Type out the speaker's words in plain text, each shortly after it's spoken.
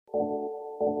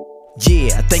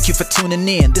Yeah, thank you for tuning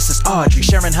in. This is Audrey,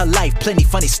 sharing her life, plenty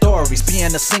funny stories.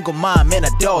 Being a single mom and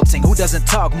adulting, who doesn't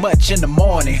talk much in the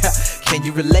morning? Can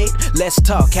you relate? Let's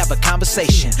talk, have a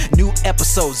conversation. New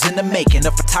episodes in the making.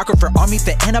 A photographer, army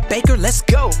vet, and a baker. Let's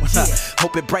go.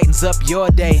 Hope it brightens up your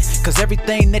day, cause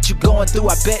everything that you're going through,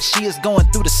 I bet she is going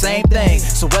through the same thing.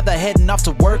 So whether heading off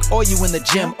to work, or you in the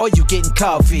gym, or you getting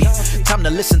coffee, time to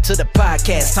listen to the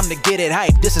podcast, time to get it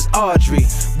hyped. This is Audrey.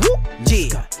 Woo,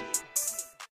 yeah.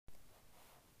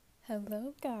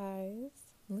 Hello guys,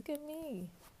 look at me,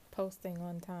 posting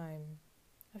on time.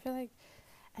 I feel like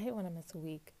I hate when I miss a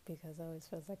week because it always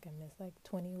feels like I miss like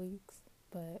 20 weeks.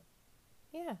 But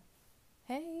yeah,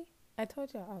 hey, I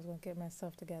told y'all I was going to get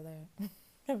myself together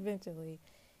eventually.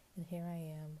 And here I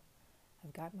am.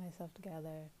 I've got myself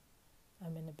together.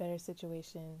 I'm in a better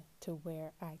situation to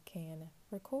where I can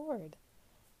record.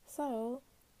 So,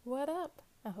 what up?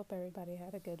 I hope everybody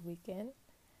had a good weekend.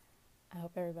 I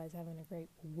hope everybody's having a great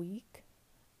week.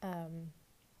 And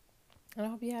I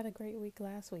hope you had a great week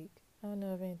last week. I don't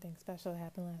know if anything special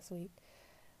happened last week,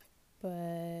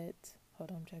 but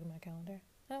hold on, I'm checking my calendar.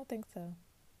 I don't think so.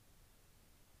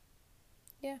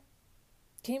 Yeah.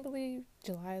 Can you believe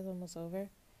July is almost over?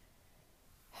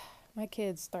 My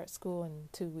kids start school in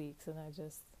 2 weeks, and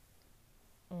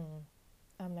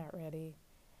I'm not ready.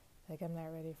 Like, I'm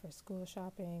not ready for school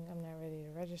shopping. I'm not ready to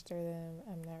register them.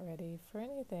 I'm not ready for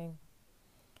anything.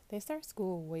 They start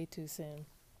school way too soon.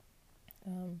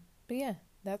 But yeah,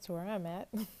 that's where I'm at.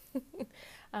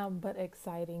 But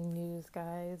exciting news,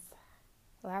 guys.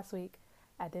 Last week,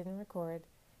 I didn't record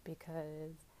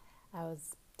because I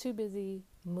was too busy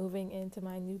moving into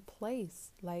my new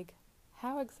place. Like,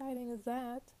 how exciting is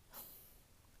that?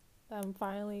 I'm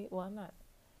not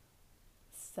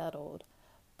settled,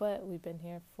 but we've been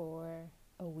here for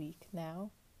a week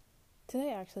now.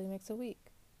 Today actually makes a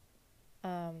week.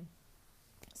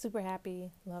 Super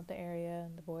happy, love the area,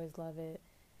 the boys love it.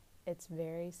 It's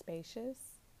very spacious.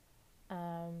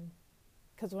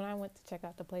 Because when I went to check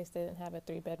out the place, they didn't have a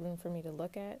 3-bedroom for me to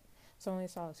look at, so I only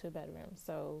saw a 2-bedroom.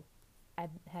 So I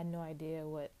had no idea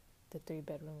what the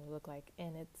 3-bedroom would look like,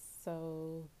 and it's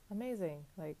so amazing.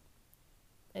 Like,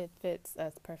 it fits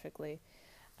us perfectly.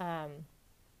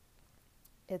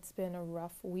 It's been a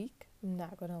rough week, I'm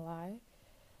not gonna lie.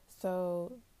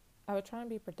 So I would try and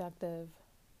be proactive,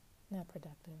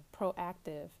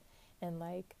 and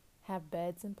like have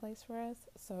beds in place for us.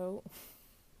 So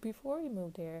before we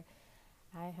moved here,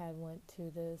 I had went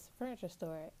to this furniture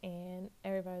store, and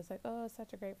everybody was like, "Oh, it's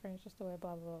such a great furniture store,"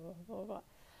 blah blah blah blah blah blah.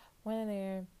 Went in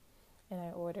there, and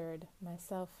I ordered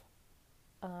myself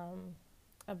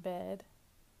a bed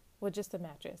with just a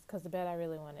mattress, because the bed I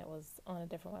really wanted was on a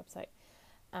different website.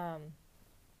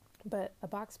 But a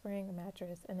box spring, a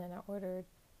mattress, and then I ordered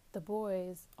the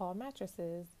boys all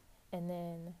mattresses, and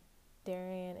then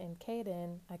Darian and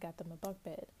Caden, I got them a bunk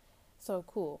bed. So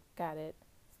cool, got it.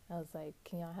 I was like,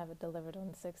 can y'all have it delivered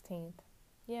on the 16th?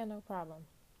 Yeah, no problem.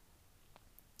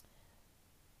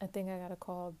 I think I got a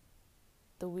call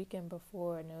the weekend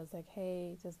before, and it was like,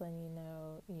 hey, just letting you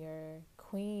know your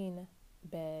queen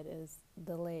bed is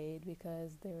delayed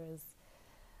because there was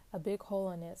a big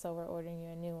hole in it, so we're ordering you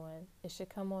a new one. It should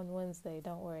come on Wednesday,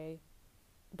 don't worry,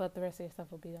 but the rest of your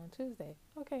stuff will be on Tuesday.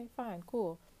 Okay, fine,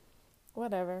 cool,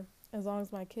 whatever, as long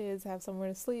as my kids have somewhere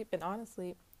to sleep. And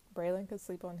honestly, Braylon could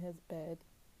sleep on his bed,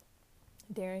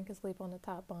 Darren could sleep on the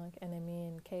top bunk, and then me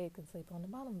and Cade could sleep on the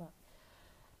bottom bunk.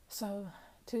 So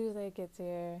Tuesday gets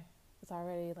here, it's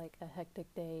already like a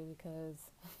hectic day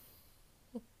because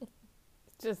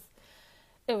it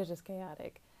was just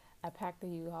chaotic. I packed the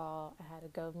U-Haul. I had to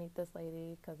go meet this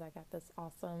lady because I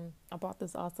bought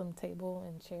this awesome table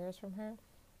and chairs from her.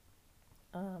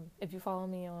 If you follow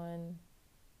me on,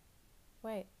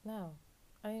 wait, no,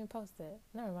 I didn't even post it.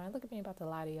 Never mind. Look at me, about to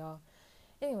lie to y'all.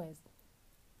 Anyways,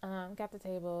 got the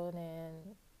table and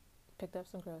then picked up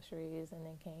some groceries and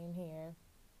then came here.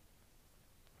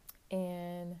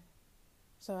 And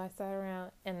so I sat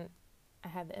around, and I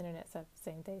had the internet set the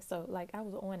same day. So like I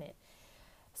was on it.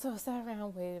 So I sat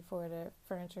around, waited for the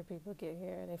furniture people to get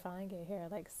here. They finally get here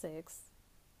at like 6.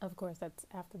 Of course, that's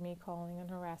after me calling and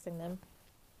harassing them.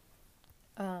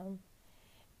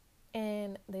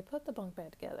 And they put the bunk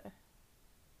bed together.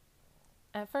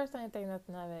 At first, I didn't think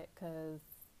nothing of it because,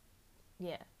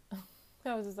 yeah.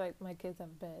 I was just like, my kids have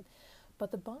a bed.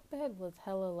 But the bunk bed was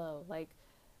hella low. Like,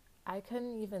 I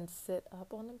couldn't even sit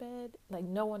up on the bed. Like,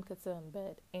 no one could sit on the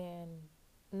bed. And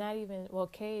not even, well,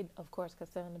 Cade, of course, could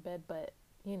sit on the bed, but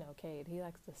you know, Cade, he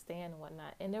likes to stand and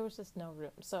whatnot, and there was just no room.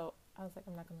 So I was like,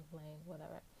 I'm not gonna complain,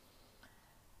 whatever.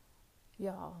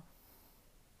 Y'all,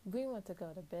 we went to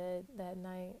go to bed that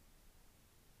night.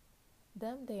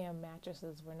 them damn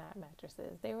mattresses were not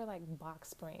mattresses. They were like box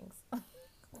springs.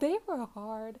 They were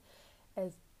hard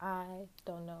as I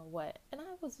don't know what. And I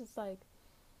was just like,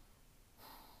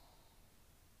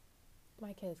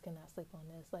 my kids cannot sleep on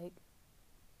this. Like,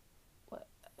 what?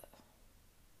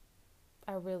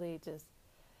 I really just.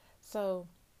 So,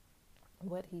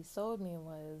 what he sold me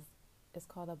was, it's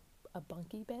called a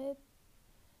bunkie bed.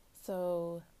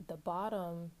 So, the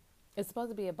bottom, it's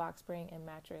supposed to be a box spring and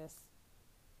mattress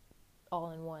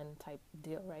all in one type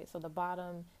deal, right? So, the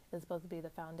bottom is supposed to be the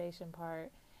foundation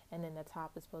part, and then the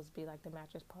top is supposed to be like the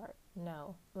mattress part.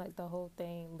 No, like the whole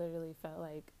thing literally felt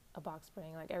like a box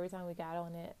spring. Like every time we got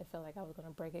on it, it felt like I was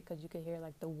gonna break it because you could hear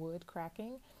like the wood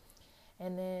cracking,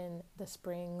 and then the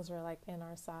springs were like in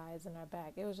our sides and our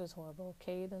back. It was just horrible.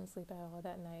 Kay didn't sleep at all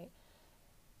that night,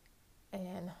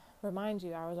 and remind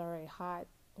you, I was already hot.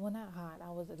 Well, not hot.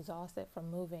 I was exhausted from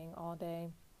moving all day.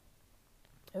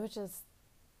 It was just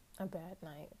a bad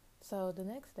night. So the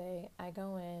next day, I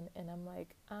go in and I'm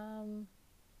like,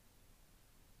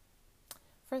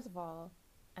 first of all,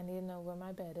 I need to know where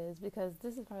my bed is, because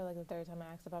this is probably like the third time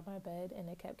I asked about my bed and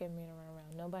they kept giving me a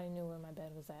runaround. Nobody knew where my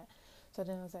bed was at. So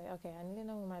then I was like, okay, I need to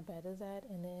know where my bed is at,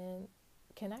 and then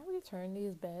can I return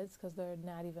these beds, because they're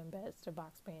not even beds, they're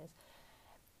box springs.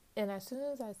 And as soon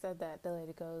as I said that, the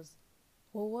lady goes,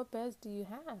 well, what beds do you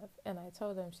have? And I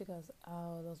told them. She goes,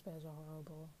 oh, those beds are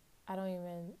horrible.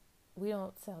 We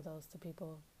don't sell those to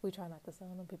people. We try not to sell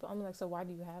them to people. I'm like, so why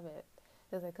do you have it?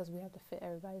 It's like, because we have to fit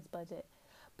everybody's budget.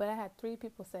 But I had 3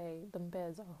 people say, the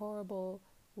beds are horrible.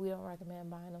 We don't recommend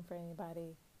buying them for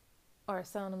anybody or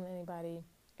selling them to anybody,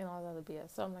 and all the other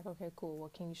BS. So I'm like, okay, cool.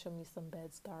 Well, can you show me some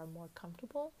beds that are more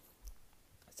comfortable?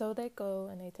 So they go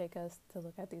and they take us to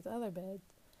look at these other beds.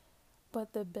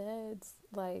 But the beds,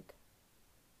 like,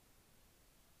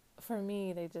 for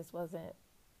me, they just wasn't,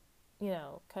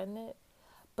 cutting it.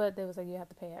 But they was like, you have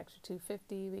to pay extra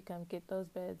 $250. We come get those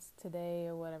beds today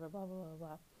or whatever, blah, blah, blah,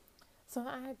 blah. So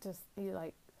I just,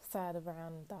 sat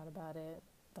around and thought about it,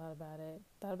 thought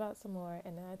about some more.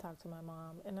 And then I talked to my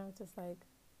mom, and I was just like,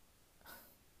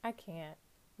 I can't.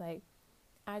 Like,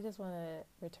 I just want to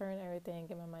return everything,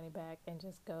 get my money back, and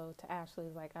just go to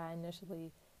Ashley's like I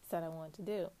initially said I wanted to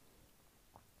do.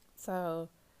 So,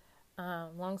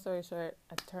 long story short,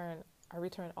 I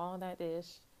returned all that dish.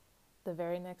 The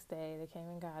very next day, they came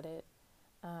and got it.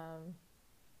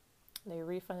 They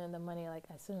refunded the money like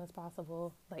as soon as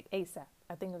possible, like ASAP.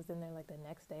 I think it was in there like the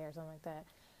next day or something like that.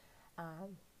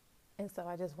 And so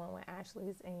I just went with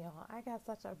Ashley's, and y'all, I got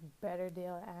such a better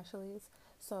deal at Ashley's.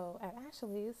 So at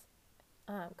Ashley's,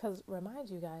 because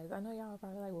remind you guys, I know y'all are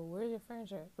probably like, well, where's your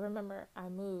furniture? Remember, I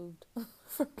moved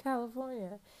from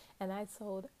California, and I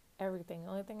sold everything. The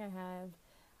only thing I have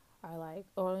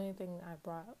or only thing I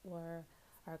brought were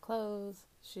our clothes,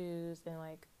 shoes, and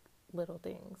like little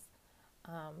things.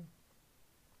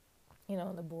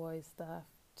 The boys' stuff.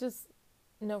 Just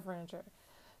no furniture.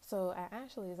 So at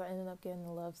Ashley's, I ended up getting the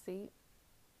love seat.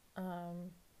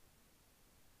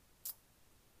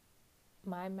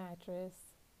 My mattress,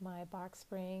 my box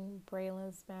spring,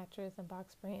 Braylon's mattress and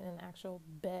box spring, and an actual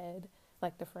bed,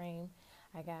 like the frame.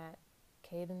 I got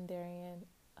Kate and Darian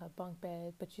a bunk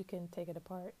bed, but you can take it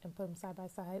apart and put them side by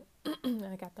side. And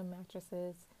I got the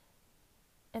mattresses,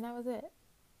 and that was it.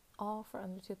 All for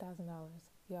under $2,000,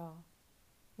 y'all.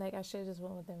 Like, I should have just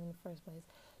went with them in the first place.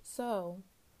 So,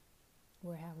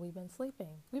 where have we been sleeping?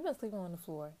 We've been sleeping on the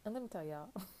floor. And let me tell y'all,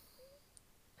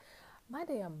 my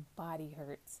damn body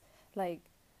hurts. Like,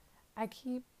 I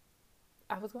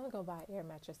was going to go buy air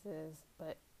mattresses,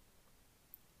 but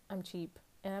I'm cheap.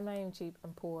 And I'm not even cheap.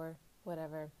 I'm poor.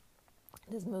 Whatever.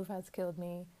 This move has killed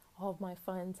me. All of my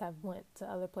funds have went to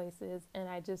other places, and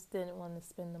I just didn't want to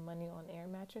spend the money on air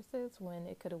mattresses when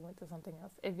it could have went to something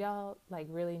else. If y'all like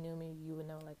really knew me, you would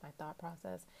know like my thought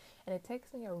process. And it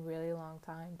takes me a really long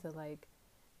time to I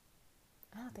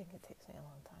don't think it takes me a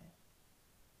long time.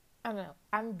 I don't know.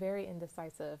 I'm very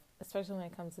indecisive, especially when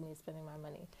it comes to me spending my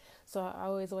money. So I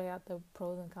always weigh out the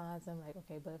pros and cons. I'm like,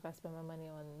 okay, but if I spend my money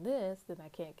on this, then I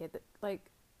can't get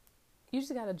you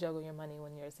just got to juggle your money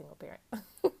when you're a single parent.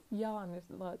 Y'all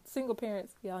understand. Single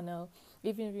parents, y'all know.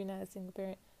 Even if you're not a single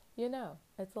parent,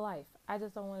 it's life. I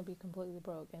just don't want to be completely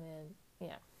broke. And then,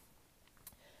 yeah.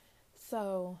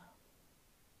 So,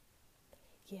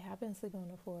 yeah, I've been sleeping on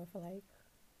the floor for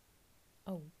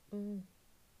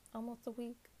almost a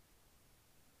week.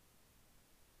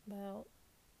 About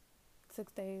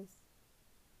 6 days.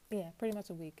 Yeah, pretty much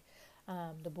a week.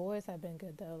 The boys have been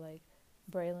good, though. Like,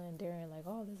 Braylon and Darian,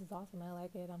 oh, this is awesome. I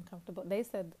like it. I'm comfortable. They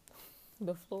said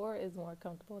the floor is more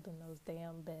comfortable than those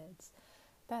damn beds.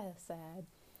 That is sad.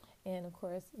 And of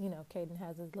course, Caden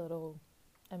has his little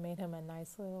I made him a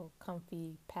nice little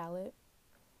comfy pallet.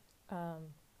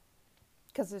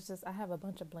 Because it's just, I have a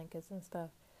bunch of blankets and stuff.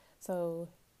 So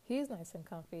he's nice and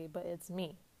comfy, but it's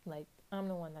me. Like, I'm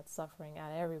the one that's suffering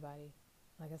out of everybody.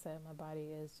 Like I said, my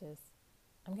body is just,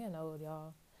 I'm getting old,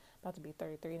 y'all. About to be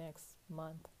 33 next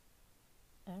month.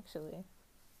 Actually,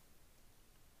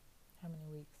 how many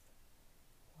weeks?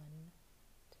 1,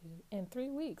 2, in 3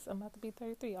 weeks. I'm about to be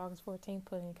 33. August 14th,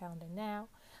 put in your calendar now.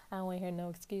 I don't want to hear no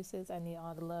excuses. I need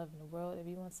all the love in the world. If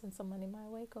you want to send some money my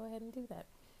way, go ahead and do that.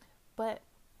 But,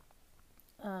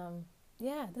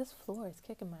 yeah, this floor is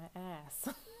kicking my ass.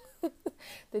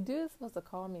 The dude is supposed to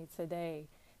call me today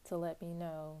to let me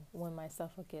know when my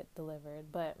stuff will get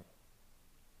delivered. But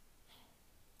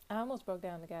I almost broke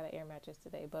down to get an air mattress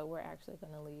today, but we're actually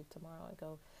going to leave tomorrow and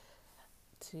go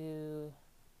to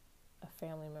a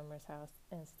family member's house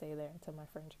and stay there until my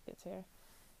furniture gets here,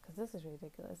 because this is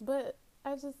ridiculous. But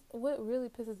what really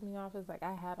pisses me off is, like,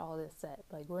 I had all this set.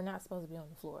 Like, we're not supposed to be on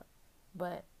the floor,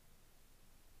 but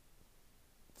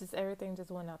just everything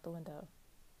just went out the window,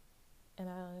 and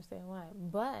I don't understand why.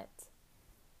 But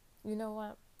you know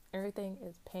what? Everything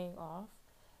is paying off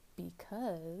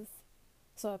because,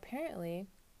 so apparently,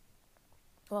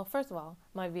 well, first of all,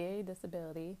 my VA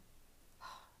disability,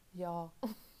 y'all,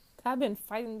 I've been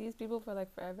fighting these people for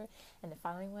like forever, and it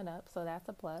finally went up, so that's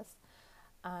a plus.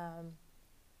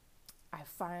 I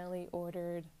finally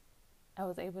ordered, I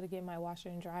was able to get my washer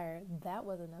and dryer. That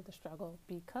was another struggle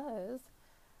because,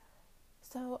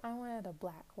 so I wanted a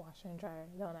black washer and dryer.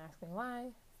 Don't ask me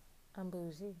why. I'm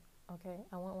bougie, okay?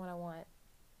 I want what I want,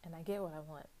 and I get what I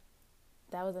want.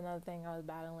 That was another thing I was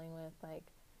battling with.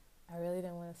 Like, I really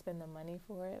didn't want to spend the money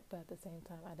for it, but at the same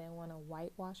time, I didn't want a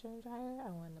white washer and dryer.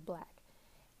 I wanted a black.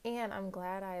 And I'm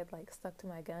glad I had, like, stuck to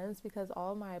my guns because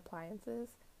all my appliances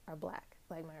are black.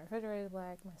 Like, my refrigerator is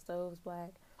black, my stove's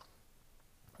black.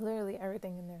 Literally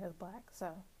everything in there is black.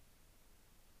 So,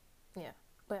 yeah.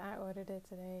 But I ordered it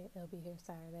today. It'll be here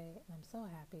Saturday, and I'm so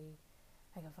happy.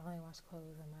 I can finally wash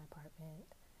clothes in my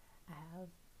apartment.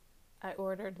 I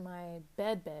ordered my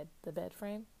the bed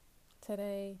frame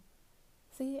today.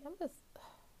 See, I'm just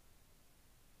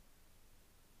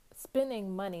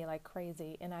spending money like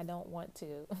crazy, and I don't want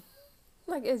to.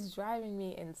 Like, it's driving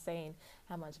me insane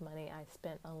how much money I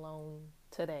spent alone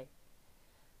today.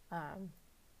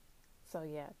 So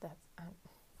yeah, that's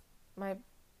my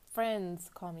friends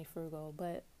call me frugal,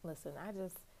 but listen, I'm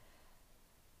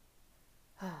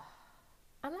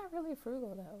not really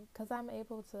frugal though, because I'm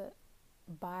able to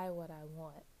buy what I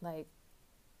want. Like,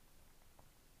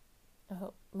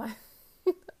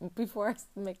 before I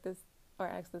make this or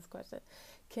ask this question,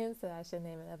 Kim said I should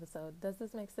name an episode, "Does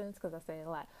this make sense?" Because I say it a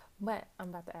lot. But I'm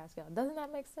about to ask y'all, doesn't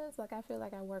that make sense? Like, I feel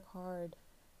like I work hard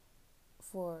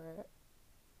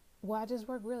I just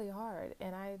work really hard,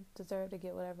 and I deserve to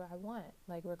get whatever I want,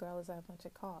 like, regardless of how much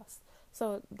it costs.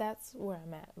 So that's where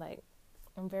I'm at. Like,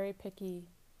 I'm very picky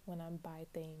when I buy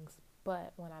things,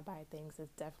 but when I buy things,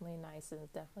 it's definitely nice and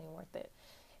it's definitely worth it.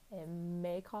 It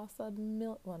may cost not $1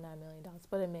 million,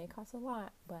 but it may cost a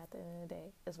lot, but at the end of the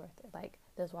day, it's worth it. Like,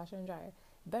 this washer and dryer,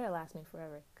 it better last me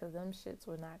forever, because them shits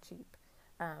were not cheap.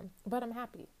 But I'm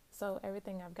happy. So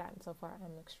everything I've gotten so far,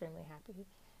 I'm extremely happy.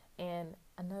 And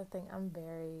another thing, I'm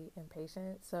very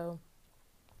impatient. So,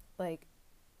 like,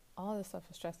 all this stuff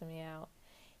is stressing me out.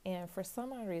 And for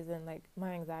some odd reason, like,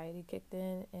 my anxiety kicked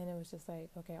in, and it was just like,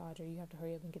 okay, Audrey, you have to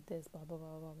hurry up and get this, blah, blah,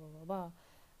 blah, blah, blah, blah, blah.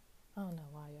 I don't know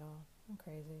why, y'all. I'm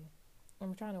crazy.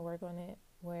 I'm trying to work on it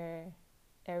where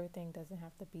everything doesn't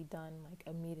have to be done, like,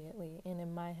 immediately. And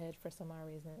in my head, for some odd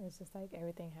reason, it's just like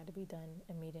everything had to be done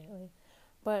immediately.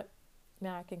 But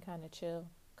now I can kind of chill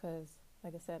because,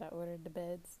 like I said, I ordered the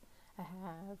beds. I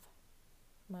have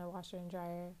my washer and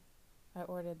dryer. I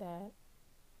ordered that.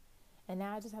 And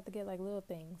now I just have to get, like, little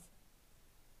things.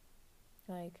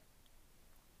 Like,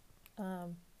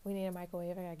 we need a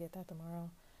microwave. I gotta get that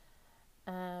tomorrow.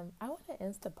 I want an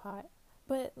Instapot.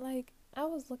 But, like, I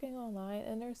was looking online,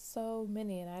 and there's so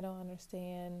many, and I don't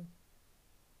understand.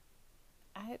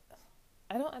 I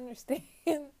don't understand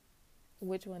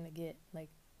which one to get. Like,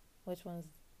 which one's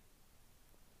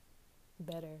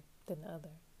better than the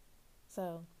other.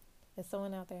 So, if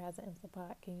someone out there has an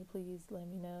Instapot, can you please let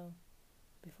me know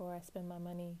before I spend my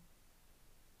money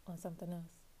on something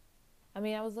else? I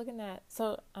mean, I was looking at,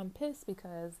 so I'm pissed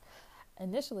because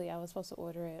initially I was supposed to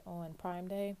order it on Prime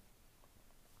Day,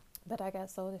 but I got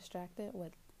so distracted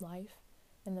with life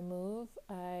and the move,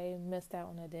 I missed out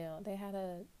on a deal. They had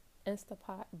a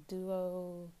Instapot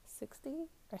Duo 60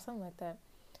 or something like that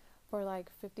for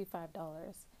like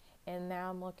 $55. And now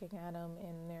I'm looking at them,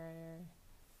 and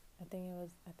I think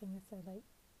it said like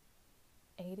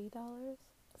 $80,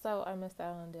 So I missed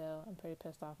out on the deal. I'm pretty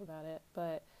pissed off about it.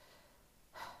 But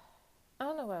I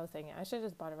don't know what I was thinking. I should have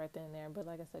just bought it right then and there. But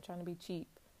like I said, trying to be cheap.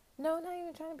 No, not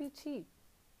even trying to be cheap.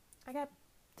 I got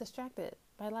distracted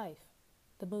by life,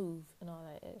 the move, and all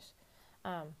that ish.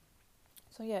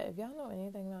 So yeah, if y'all know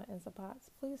anything about Instapots,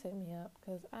 please hit me up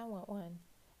because I want one.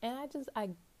 And I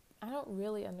don't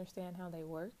really understand how they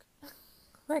work.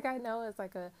 Like I know it's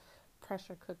like a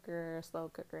pressure cooker, slow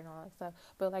cooker, and all that stuff.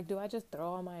 But like, do I just throw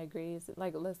all my ingredients?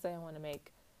 Like, let's say I want to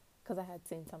make, because I had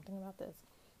seen something about this,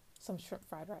 some shrimp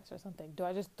fried rice or something. Do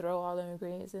I just throw all the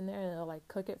ingredients in there and it'll like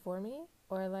cook it for me,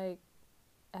 or like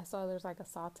I saw there's like a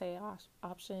saute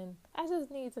option. I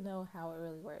just need to know how it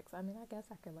really works. I mean, I guess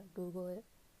I could like Google it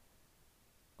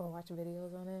or watch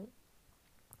videos on it.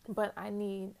 But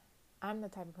I'm the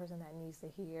type of person that needs to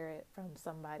hear it from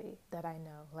somebody that I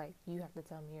know. Like, you have to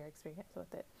tell me your experience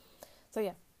with it. So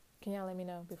yeah, can y'all let me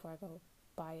know before I go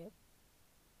buy it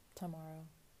tomorrow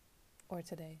or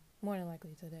today? More than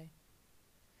likely today.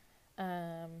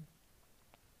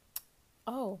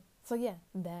 Oh, so yeah,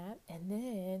 that. And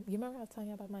then, you remember I was telling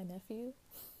you about my nephew?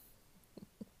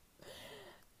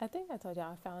 I think I told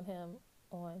y'all I found him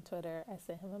on Twitter. I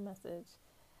sent him a message.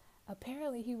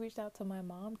 Apparently, he reached out to my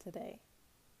mom today.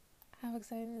 How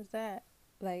exciting is that?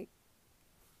 Like,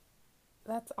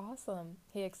 that's awesome.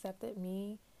 He accepted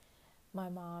me, my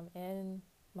mom, and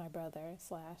my brother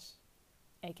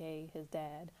 / aka his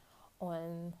dad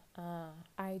on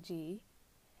IG.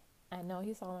 I know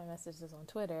he saw my messages on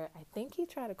Twitter. I think he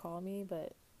tried to call me,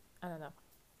 but I don't know.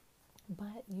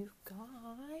 But you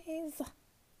guys,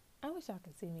 I wish y'all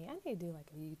could see me. I need to do like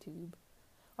a YouTube,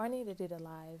 or I need to do the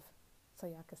live so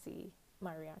y'all can see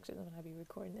my reactions when I be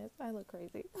recording this. I look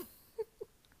crazy.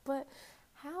 But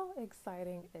how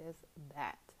exciting is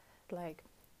that? Like,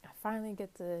 I finally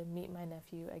get to meet my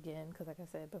nephew again, because like I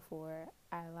said before,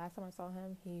 last time I saw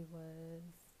him, he was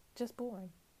just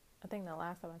born. I think the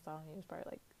last time I saw him, he was probably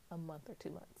like a month or 2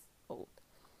 months old.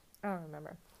 I don't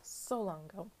remember. So long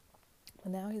ago.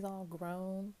 But now he's all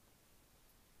grown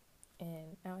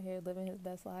and out here living his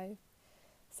best life.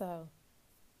 So,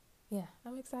 yeah,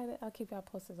 I'm excited. I'll keep y'all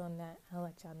posted on that. I'll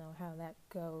let y'all know how that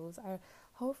goes.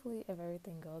 Hopefully, if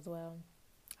everything goes well,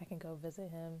 I can go visit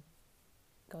him,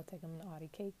 go take him an Audi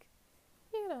cake.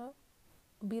 You know,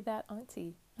 be that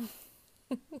auntie.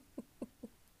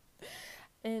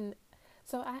 And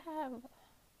so I have,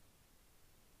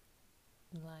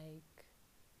 like,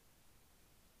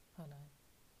 hold on.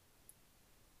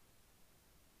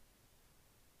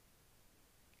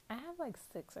 I have like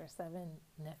 6 or 7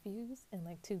 nephews and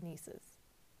like 2 nieces.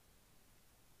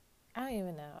 I don't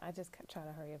even know. I just try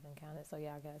to hurry up and count it so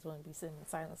y'all guys wouldn't be sitting in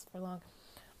silence for long.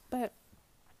 But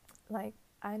like,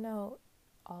 I know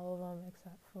all of them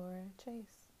except for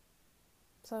Chase.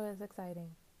 So it's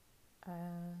exciting.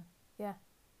 Yeah.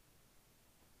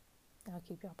 I'll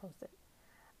keep y'all posted.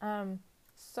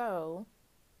 So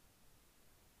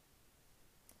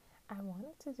I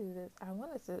wanted to do this.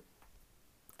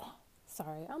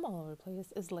 Sorry, I'm all over the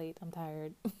place. It's late. I'm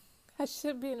tired. I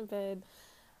should be in bed.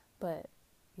 But,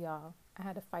 y'all, I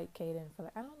had to fight Caden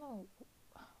for I don't know.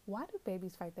 Why do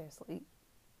babies fight their sleep?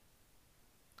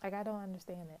 Like, I don't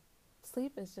understand it.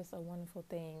 Sleep is just a wonderful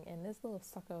thing. And this little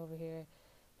sucker over here,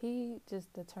 he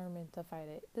just determined to fight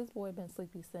it. This boy been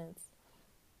sleepy since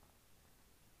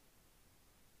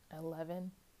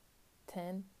 11,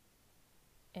 10.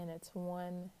 And it's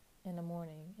 1 in the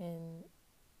morning. And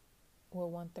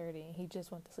 1:30, and he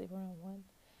just went to sleep around 1.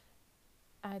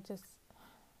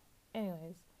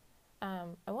 Anyways, I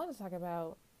want to talk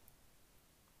about,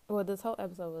 this whole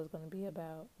episode was going to be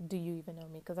about, do you even know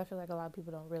me? Because I feel like a lot of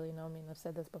people don't really know me, and I've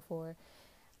said this before.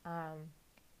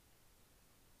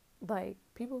 Like,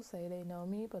 people say they know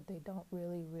me, but they don't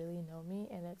really, really know me,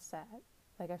 and it's sad.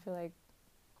 Like, I feel like,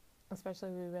 especially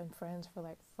if we've been friends for,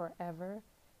 like, forever,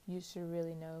 you should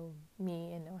really know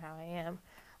me and know how I am.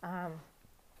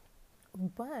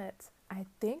 But I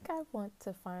think I want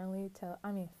to finally,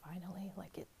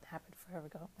 like it happened forever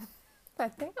ago. I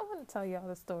think I want to tell y'all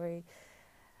the story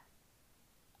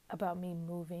about me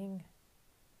moving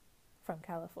from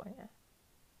California.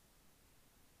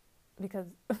 Because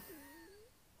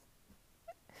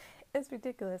it's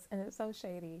ridiculous and it's so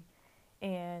shady.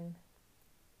 And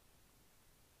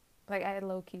like, I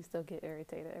low-key still get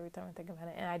irritated every time I think about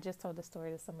it. And I just told the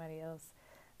story to somebody else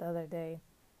the other day.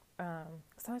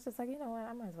 So I was just like, you know what,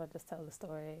 I might as well just tell the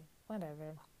story,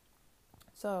 whatever.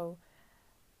 So,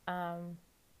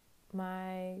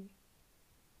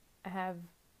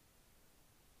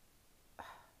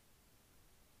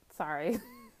 sorry.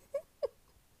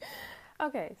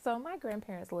 Okay, so my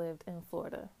grandparents lived in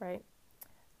Florida, right?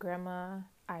 Grandma,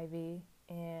 Ivy,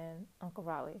 and Uncle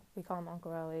Raleigh. We call him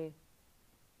Uncle Raleigh.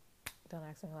 Don't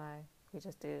ask me why. We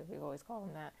just do. We always call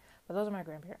him that. But those are my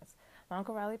grandparents. My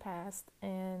Uncle Raleigh passed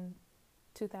in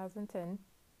 2010.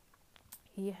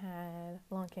 He had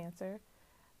lung cancer.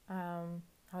 I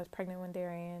was pregnant with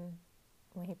Darian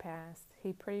when he passed.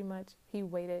 He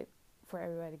waited for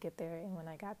everybody to get there, and when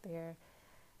I got there,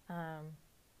 I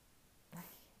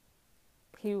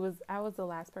was the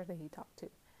last person he talked to.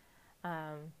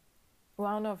 Well,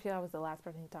 I don't know if I was the last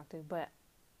person he talked to, but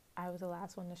I was the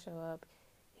last one to show up.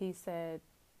 He said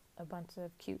a bunch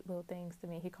of cute little things to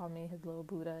me. He called me his little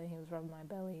Buddha, and he was rubbing my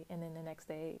belly. And then the next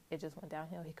day, it just went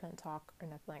downhill. He couldn't talk or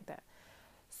nothing like that.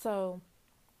 So,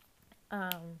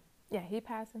 he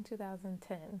passed in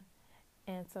 2010.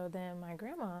 And so then my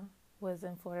grandma was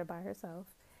in Florida by herself.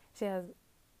 She had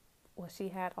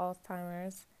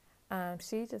Alzheimer's.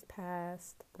 She just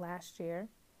passed last year.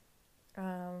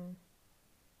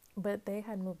 But they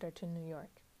had moved her to New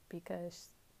York because,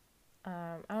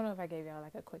 I don't know if I gave y'all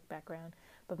like a quick background,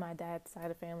 but my dad's side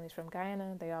of family is from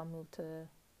Guyana. They all moved to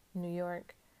New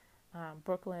York,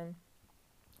 Brooklyn,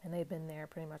 and they've been there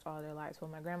pretty much all their lives.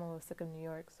 Well, my grandma was sick of New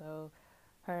York, so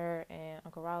her and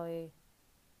Uncle Raleigh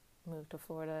moved to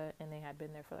Florida, and they had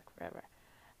been there for like forever.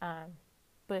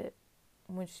 But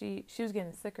when she was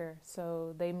getting sicker,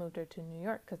 so they moved her to New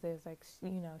York because they was like,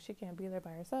 she can't be there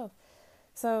by herself.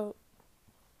 So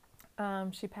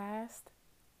she passed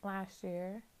last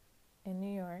year in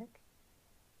New York,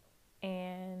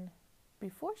 and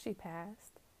before she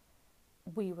passed,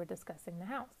 we were discussing the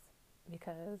house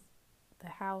because the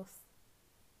house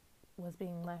was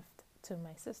being left to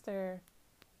my sister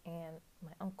and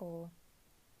my uncle,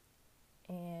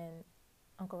 and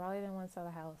Uncle Raleigh didn't want to sell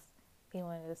the house. He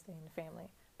wanted to stay in the family,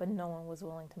 but no one was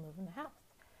willing to move in the house.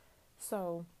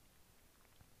 So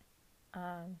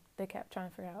they kept trying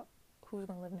to figure out who was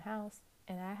going to live in the house,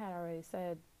 and I had already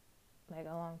said like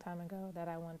a long time ago that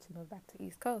I wanted to move back to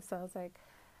East Coast. So I was like,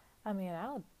 I mean,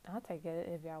 I'll take it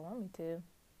if y'all want me to.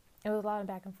 It was a lot of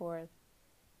back and forth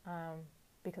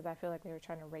because I feel like they were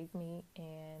trying to rape me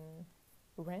in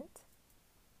rent.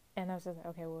 And I was just like,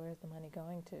 okay, well, where's the money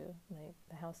going to? Like,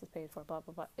 the house is paid for, blah,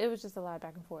 blah, blah. It was just a lot of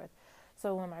back and forth.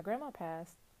 So when my grandma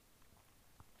passed,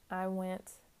 I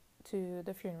went to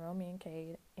the funeral, me and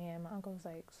Cade, and my uncle was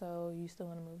like, so you still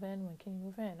want to move in? When can you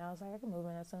move in? I was like, I can move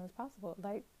in as soon as possible.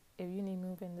 Like, if you need to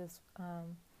move in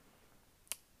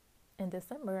in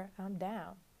December, I'm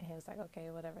down. And he was like,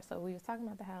 okay, whatever. So we was talking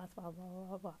about the house, blah, blah,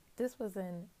 blah, blah. This was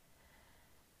in,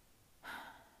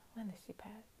 when did she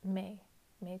pass? May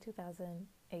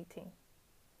 2018.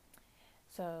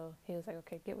 So he was like,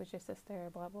 okay, get with your sister,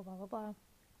 blah, blah, blah, blah, blah.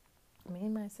 Me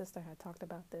and my sister had talked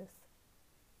about this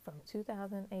from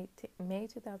May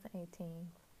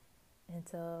 2018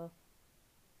 until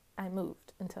I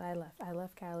moved, until I left. I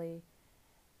left Cali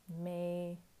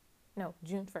June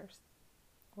 1st,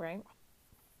 right?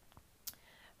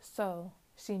 So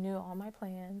she knew all my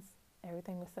plans.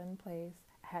 Everything was set in place.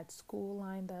 I had school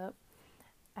lined up.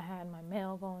 I had my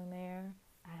mail going there.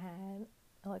 I had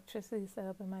electricity set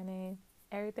up in my name.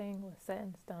 Everything was set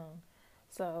in stone.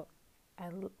 So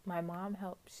my mom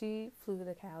helped. She flew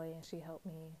to Cali and she helped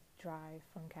me drive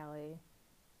from Cali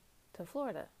to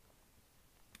Florida.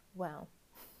 Well,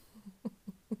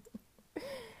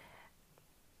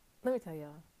 let me tell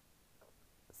y'all.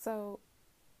 So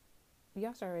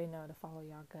y'all should already know to follow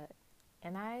y'all gut.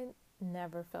 And I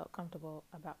never felt comfortable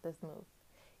about this move.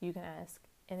 You can ask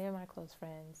any of my close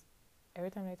friends.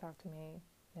 Every time they talk to me,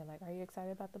 they're like, are you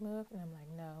excited about the move? And I'm like,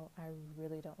 no, I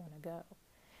really don't want to go.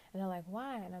 And they're like,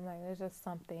 why? And I'm like, there's just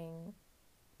something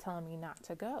telling me not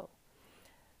to go.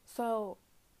 So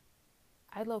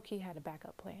I low-key had a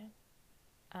backup plan.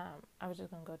 I was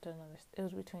just going to go to it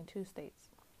was between two states.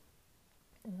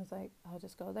 And I was like, I'll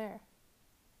just go there.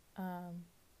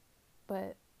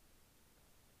 But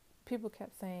people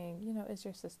kept saying, it's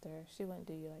your sister. She wouldn't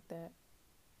do you like that.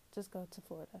 Just go to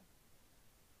Florida.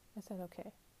 I said,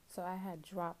 okay. So I had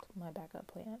dropped my backup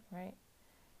plan, right?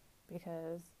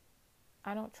 Because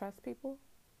I don't trust people.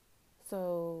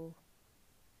 So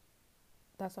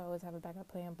that's why I always have a backup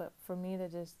plan. But for me to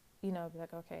just, be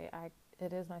like, okay,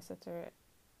 it is my sister.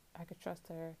 I could trust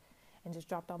her, and just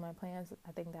dropped all my plans.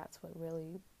 I think that's what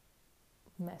really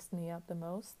messed me up the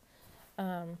most.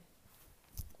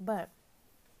 But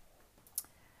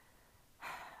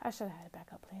I should have had a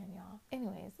backup plan, y'all.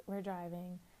 Anyways, we're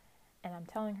driving, and I'm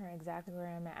telling her exactly where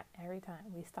I'm at every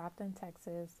time. We stopped in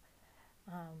Texas.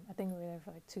 I think we were there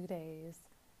for like 2 days.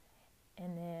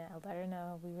 And then I let her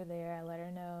know we were there. I let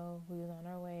her know we was on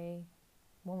our way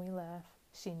when we left.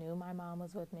 She knew my mom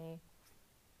was with me.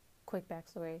 Quick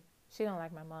backstory. She don't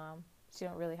like my mom. She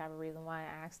don't really have a reason why.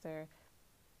 I asked her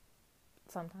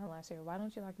sometime last year, why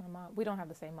don't you like my mom? We don't have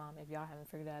the same mom. If y'all haven't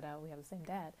figured that out, we have the same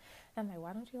dad. And I'm like,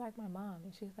 why don't you like my mom?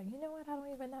 And she's like, you know what? I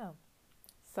don't even know.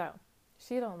 So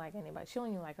she don't like anybody. She don't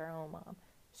even like her own mom.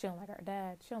 She don't like her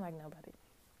dad. She don't like nobody.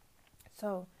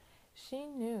 So she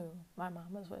knew my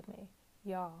mom was with me.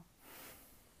 Y'all,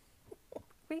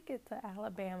 we get to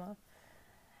Alabama,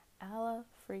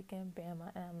 freaking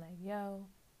Bama, and I'm like, yo,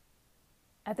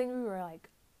 I think we were like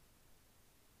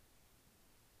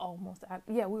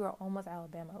we were almost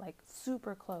Alabama, like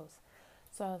super close.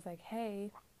 So I was like,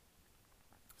 hey,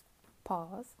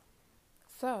 pause.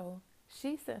 So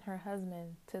she sent her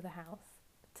husband to the house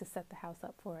to set the house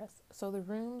up for us. So the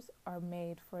rooms are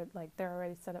made for, like, they're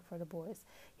already set up for the boys.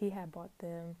 He had bought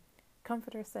them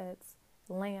comforter sets,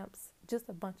 lamps, just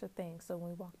a bunch of things. So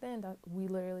when we walked in, we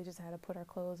literally just had to put our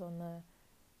clothes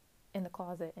in the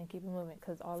closet and keep it moving,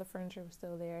 because all the furniture was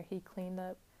still there. He cleaned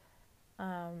up,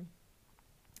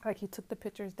 like, he took the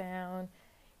pictures down.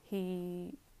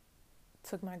 He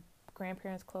took my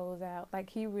grandparents' clothes out. Like,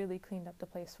 he really cleaned up the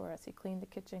place for us. He cleaned the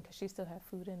kitchen because she still had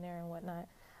food in there and whatnot.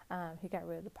 He got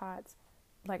rid of the pots.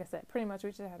 Like I said, pretty much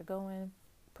we just had to go in,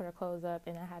 put our clothes up,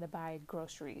 and I had to buy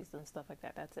groceries and stuff like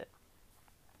that. That's it.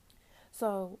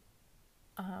 So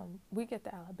we get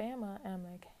to Alabama, and I'm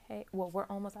like, hey, well, we're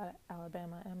almost out of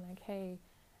Alabama. And I'm like, hey,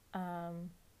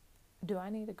 do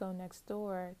I need to go next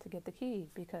door to get the key?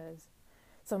 Because,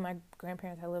 so my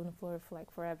grandparents had lived in Florida for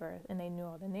like forever, and they knew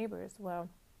all the neighbors. Well,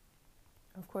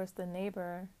 of course, the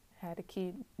neighbor had a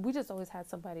key. We just always had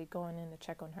somebody going in to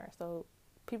check on her. So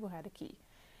people had a key.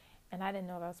 And I didn't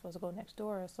know if I was supposed to go next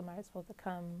door, or somebody was supposed to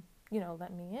come,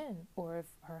 let me in, or if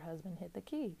her husband hid the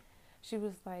key. She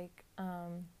was like,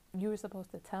 you were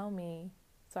supposed to tell me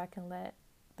so I can let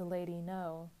the lady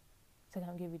know to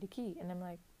come give you the key. And I'm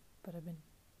like, but I've been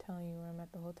telling you where I'm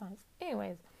at the whole time.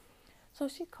 Anyways, so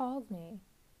she called me,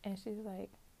 and she's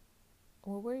like,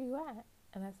 well, where are you at?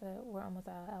 And I said, we're almost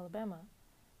out of Alabama.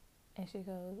 And she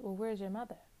goes, well, where's your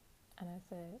mother? And I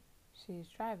said, she's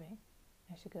driving.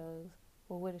 And she goes,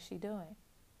 well, what is she doing?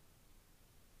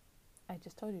 I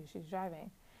just told you she's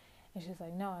driving. And she's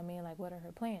like, no, I mean, like, what are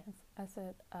her plans? I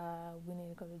said, we need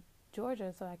to go to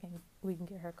Georgia so we can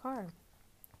get her car.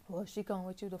 Well, is she going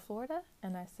with you to Florida?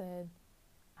 And I said,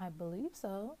 I believe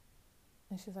so.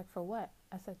 And she's like, for what?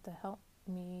 I said, to help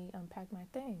me unpack my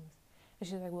things. And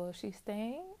she's like, well, is she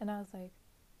staying? And I was like,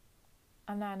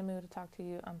 I'm not in the mood to talk to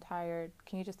you. I'm tired.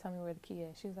 Can you just tell me where the key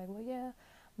is? She was like, well, yeah,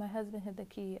 my husband hid the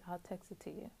key. I'll text it to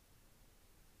you.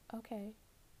 Okay.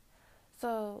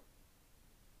 So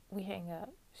we hang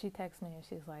up. She texts me, and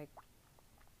she's like,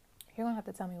 you're going to have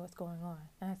to tell me what's going on.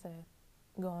 And I said,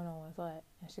 going on with what?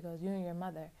 And she goes, you and your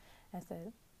mother. I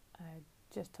said, I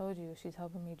just told you she's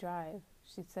helping me drive.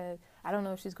 She said, I don't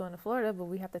know if she's going to Florida, but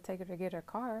we have to take her to get her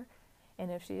car.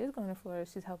 And if she is going to Florida,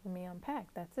 she's helping me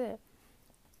unpack. That's it.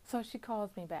 So she calls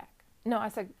me back. No, I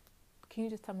said, can you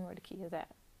just tell me where the key is at?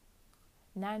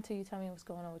 Not until you tell me what's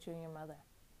going on with you and your mother.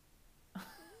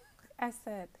 I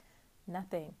said,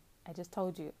 nothing. I just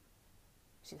told you.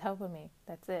 She's helping me.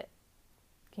 That's it.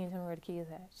 Can you tell me where the key is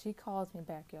at? She calls me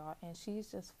back, y'all, and she's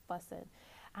just fussing.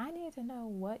 I need to know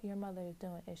what your mother is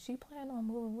doing. Is she planning on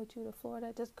moving with you to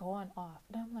Florida? Just going off.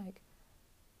 And I'm like,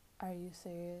 are you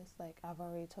serious? Like, I've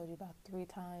already told you about 3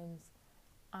 times.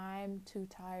 I'm too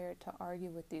tired to argue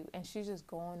with you. And she's just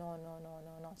going on.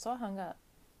 So I hung up.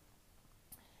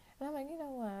 And I'm like, you know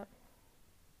what?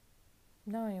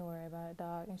 Don't even worry about it,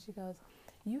 dog. And she goes,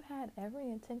 you had every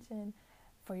intention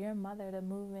for your mother to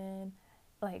move in,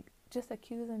 like, just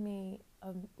accusing me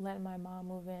of letting my mom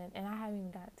move in, and I haven't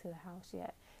even gotten to the house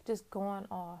yet. Just going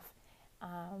off.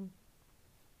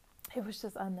 It was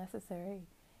just unnecessary.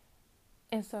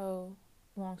 And so,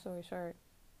 long story short,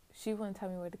 she wouldn't tell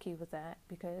me where the key was at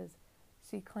because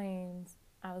she claims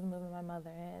I was moving my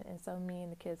mother in, and so me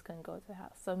and the kids couldn't go to the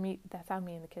house. So that's how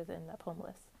me and the kids ended up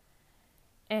homeless.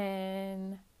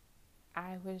 And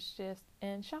I was just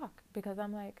in shock because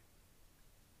I'm like,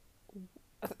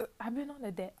 I've been on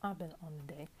the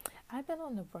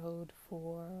road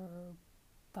for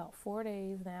about 4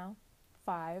 days now,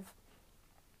 5,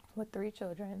 with 3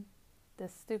 children,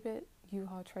 this stupid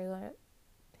U-Haul trailer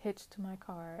hitched to my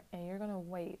car, and you're going to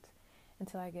wait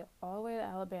until I get all the way to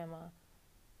Alabama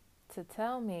to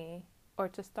tell me or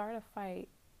to start a fight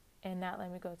and not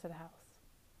let me go to the house.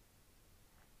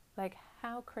 Like,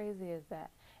 how crazy is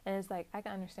that? And it's like, I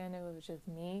can understand if it was just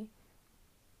me,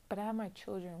 but I have my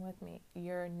children with me,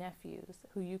 your nephews,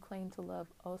 who you claim to love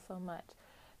oh so much.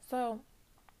 So,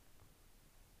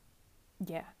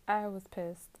 yeah, I was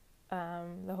pissed.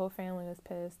 The whole family was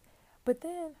pissed. But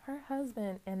then her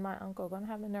husband and my uncle are going to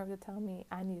have the nerve to tell me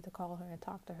I need to call her and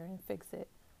talk to her and fix it.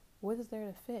 What is there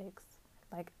to fix?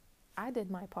 Like, I did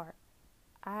my part.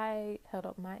 I held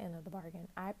up my end of the bargain.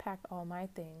 I packed all my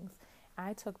things.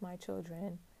 I took my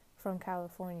children from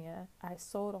California. I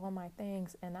sold all my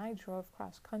things and I drove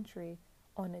cross country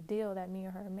on a deal that me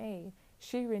and her made.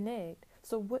 She reneged.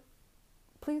 So what?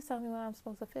 Please tell me what I'm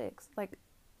supposed to fix. Like,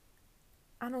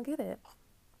 I don't get it.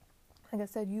 Like I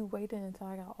said, you waited until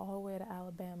I got all the way to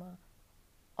Alabama,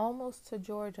 almost to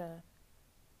Georgia,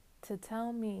 to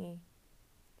tell me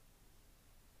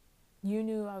you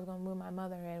knew I was going to move my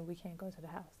mother and we can't go to the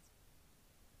house.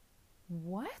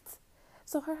 What?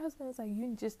 So her husband is like,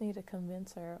 you just need to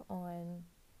convince her on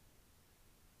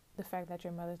the fact that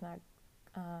your mother's not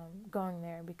going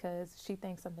there because she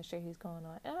thinks something shady's going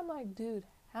on. And I'm like, dude,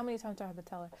 how many times do I have to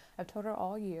tell her? I've told her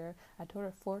all year. I told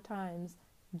her 4 times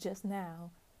just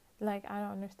now. Like, I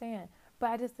don't understand.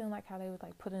 But I just didn't like how they was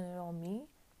like putting it on me.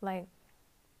 Like,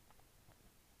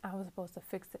 I was supposed to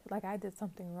fix it. Like, I did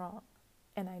something wrong.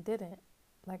 And I didn't.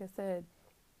 Like I said,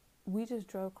 we just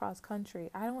drove cross country.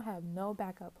 I don't have no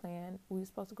backup plan. We were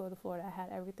supposed to go to Florida. I had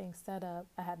everything set up.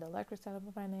 I had the electric set up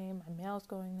with my name. My mail's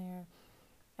going there.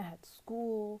 I had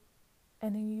school.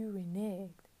 And then you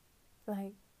reneged.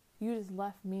 Like, you just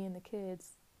left me and the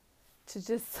kids to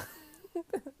just,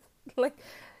 like,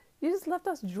 you just left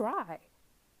us dry.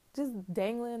 Just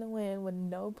dangling in the wind with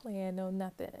no plan, no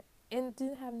nothing. And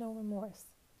didn't have no remorse.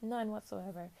 None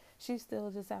whatsoever. She's still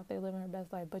just out there living her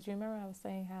best life. But you remember I was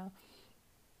saying how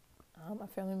a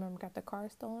family member got the car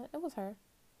stolen? It was her.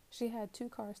 She had 2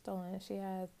 cars stolen.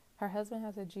 Her husband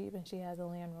has a Jeep and she has a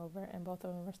Land Rover, and both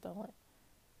of them were stolen.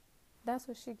 That's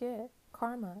what she get.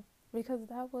 Karma. Because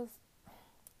that was,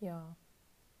 y'all,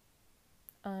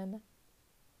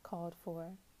 uncalled for.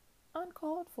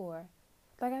 Uncalled for.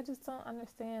 Like, I just don't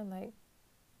understand, like,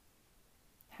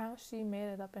 how she made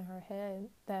it up in her head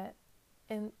that,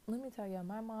 and let me tell you,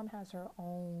 my mom has her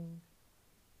own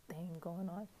thing going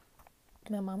on.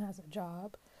 My mom has a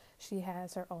job. She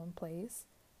has her own place.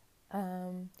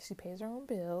 She pays her own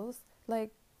bills.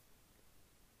 Like,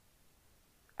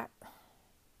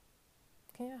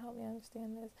 can you help me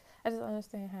understand this? I just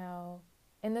understand how,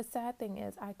 and the sad thing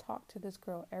is, I talk to this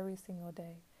girl every single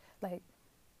day. Like,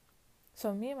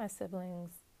 so me and my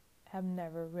siblings have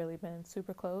never really been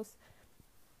super close.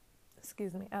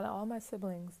 Excuse me. Out of all my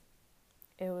siblings,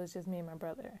 it was just me and my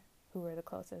brother who were the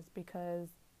closest because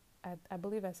I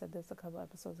believe I said this a couple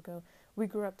episodes ago. We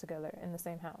grew up together in the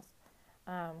same house.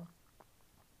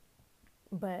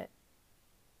 But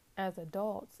as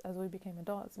adults, as we became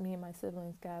adults, me and my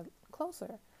siblings got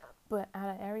closer. But out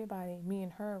of everybody, me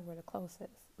and her were the closest.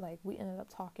 Like, we ended up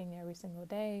talking every single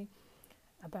day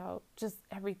about just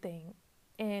everything.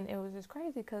 And it was just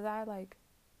crazy because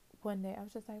one day I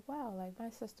was just like, wow, like,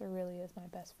 my sister really is my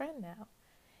best friend now.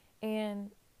 And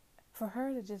for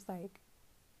her to just like,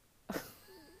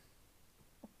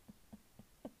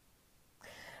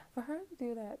 for her to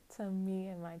do that to me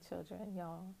and my children,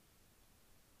 y'all,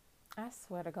 I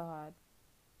swear to God,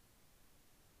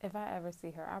 if I ever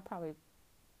see her, I'll probably,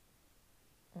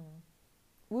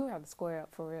 we would have to square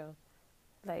up for real.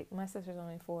 Like, my sister's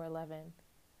only 4'11".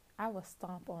 I would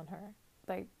stomp on her.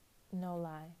 Like, no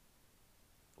lie.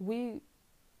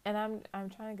 And I'm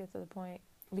trying to get to the point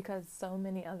because so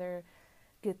many other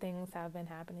good things have been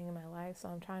happening in my life, so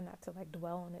I'm trying not to like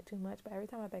dwell on it too much. But every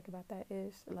time I think about that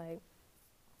ish, like,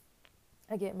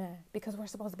 I get mad because we're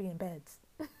supposed to be in beds.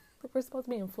 We're supposed to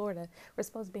be in Florida. We're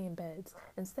supposed to be in beds.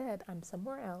 Instead, I'm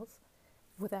somewhere else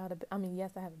without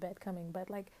yes, I have a bed coming, but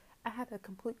like, I had to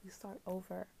completely start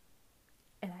over,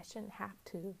 and I shouldn't have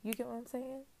to. You get what I'm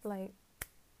saying? Like,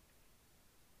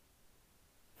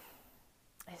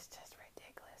 it's just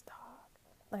ridiculous, dog.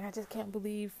 Like, I just can't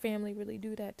believe family really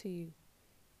do that to you.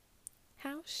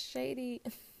 How shady.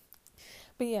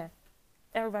 But yeah,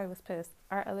 everybody was pissed.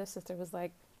 Our other sister was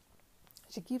like,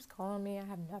 she keeps calling me. I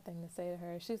have nothing to say to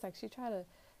her. She's like, she tried to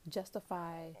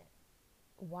justify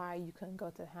why you couldn't go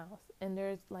to the house. And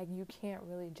there's like, you can't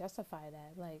really justify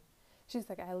that. Like, she's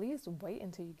like, at least wait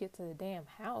until you get to the damn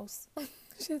house.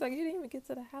 She's like, you didn't even get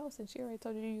to the house and she already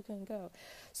told you couldn't go.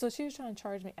 So she was trying to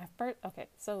charge me at first. Okay,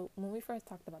 so when we first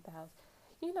talked about the house,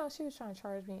 you know, she was trying to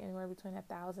charge me anywhere between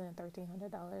 $1,000 and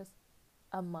 $1,300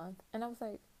 a month. And I was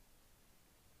like,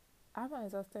 I might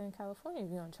as well stay in California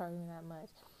if you don't charge me that much.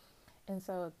 And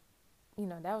so, you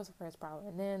know, that was the first problem.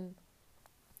 And then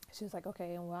she was like,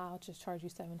 okay, and well, I'll just charge you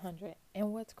 $700.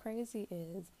 And what's crazy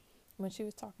is when she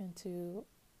was talking to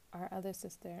our other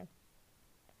sister,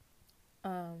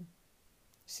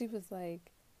 she was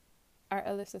like, our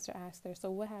other sister asked her,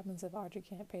 so what happens if Audrey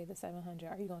can't pay the $700?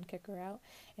 Are you going to kick her out?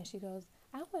 And she goes,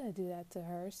 I want to do that to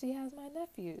her. She has my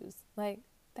nephews. Like,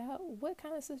 that, what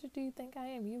kind of sister do you think I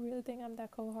am? You really think I'm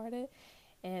that cold-hearted?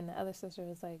 And the other sister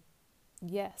was like,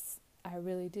 yes, I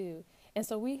really do. And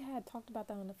so we had talked about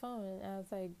that on the phone, and I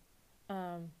was like,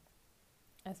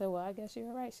 I said, well, I guess you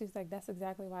were right. She's like, that's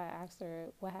exactly why I asked her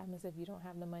what happens if you don't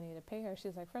have the money to pay her.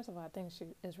 She's like, first of all, I think she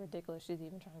is ridiculous. She's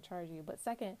even trying to charge you. But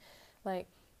second, like,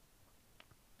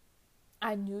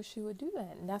 I knew she would do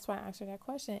that. And that's why I asked her that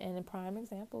question. And in prime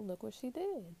example, look what she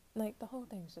did. Like, the whole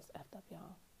thing's just effed up,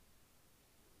 y'all.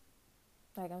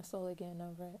 Like, I'm slowly getting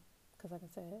over it. Because like I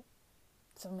said,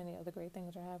 so many other great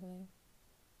things are happening.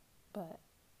 But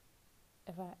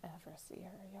if I ever see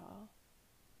her, y'all,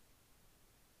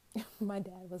 my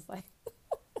dad was like,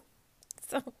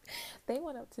 so they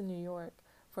went up to New York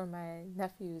for my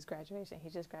nephew's graduation. He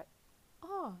just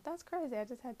oh, that's crazy. I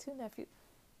just had 2 nephews.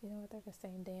 You know what? They're the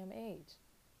same damn age.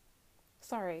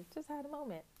 Sorry, just had a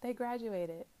moment. They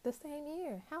graduated the same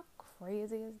year. How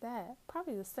crazy is that?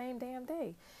 Probably the same damn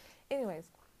day. Anyways,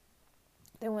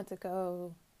 they went to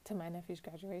go to my nephew's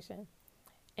graduation.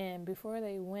 And before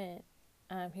they went,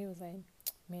 he was like,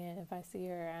 man, if I see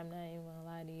her, I'm not even going to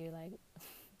lie to you. Like,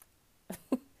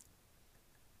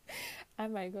 I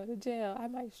might go to jail. I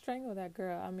might strangle that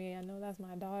girl. I mean, I know that's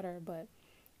my daughter, but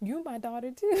you my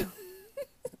daughter too.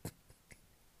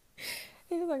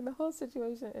 He was like, the whole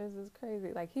situation is just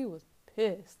crazy. Like, he was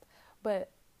pissed. But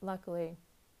luckily,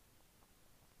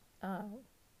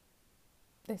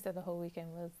 they said the whole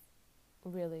weekend was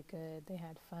really good. They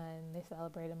had fun. They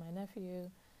celebrated my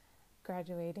nephew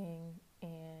graduating,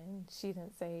 and she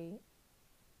didn't say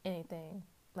anything.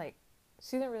 Like,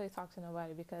 she didn't really talk to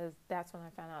nobody because that's when I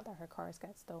found out that her cars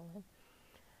got stolen.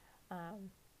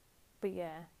 But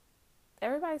yeah,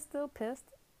 everybody's still pissed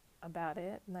about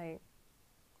it. Like,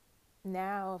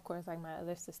 now, of course, like my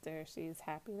other sister, she's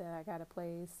happy that I got a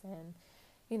place, and,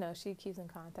 you know, she keeps in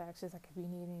contact. She's like, if you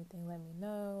need anything, let me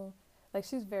know. Like,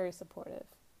 she's very supportive.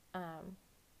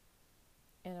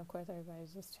 And of course,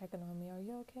 everybody's just checking on me. Are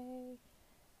you okay?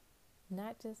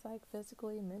 Not just like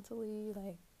physically, mentally,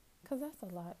 like, cause that's a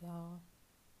lot, y'all.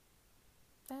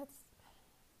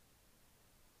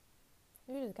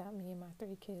 You just got me and my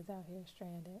 3 kids out here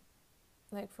stranded.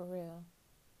 Like, for real.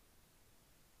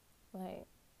 Like,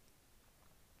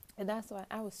 and that's why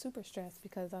I was super stressed,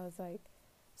 because I was like,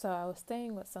 so I was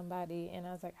staying with somebody, and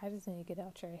I was like, I just need to get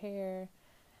out your hair.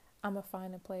 I'm going to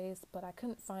find a place, but I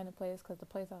couldn't find a place because the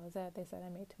place I was at, they said I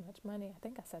made too much money. I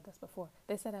think I said this before.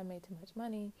 They said I made too much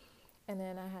money, and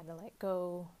then I had to, like,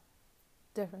 go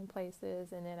different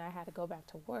places, and then I had to go back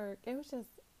to work. It was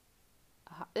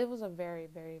a very,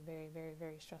 very, very, very,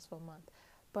 very stressful month.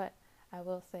 But I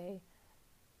will say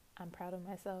I'm proud of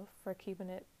myself for keeping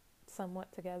it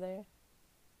somewhat together.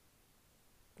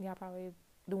 Y'all probably,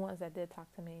 the ones that did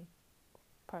talk to me,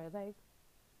 probably like,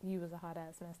 you was a hot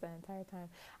ass mess that entire time.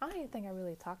 I don't even think I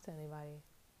really talked to anybody.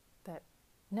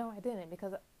 No, I didn't,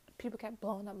 because people kept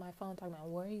blowing up my phone talking about,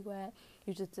 where are you at?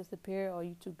 You just disappeared, or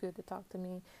you too good to talk to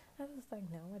me? I was just like,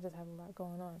 no, I just have a lot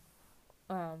going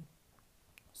on.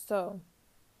 So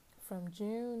from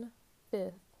June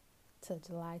 5th to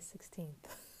July 16th,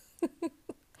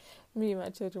 me and my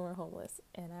children were homeless,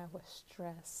 and I was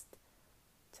stressed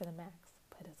to the max,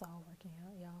 but it's all working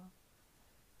out, y'all.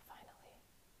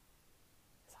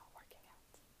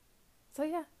 So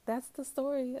yeah, that's the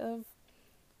story of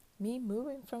me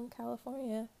moving from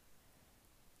California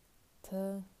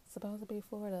to supposed to be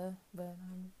Florida, but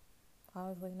I'm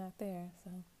obviously not there.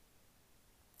 So,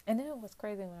 and then it was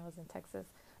crazy when I was in Texas.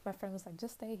 My friend was like,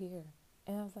 "Just stay here,"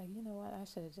 and I was like, "You know what? I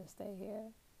should have just stayed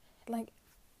here," like,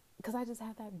 because I just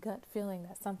had that gut feeling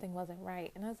that something wasn't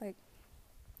right, and I was like,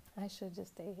 "I should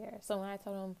just stay here." So when I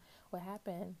told him what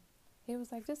happened, he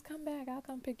was like, "Just come back. I'll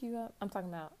come pick you up." I'm talking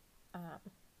about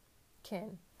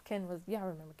Ken. Y'all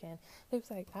remember Ken. He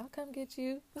was like, I'll come get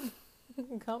you.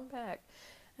 Come back.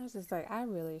 I was just like, I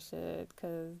really should,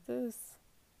 because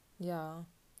y'all,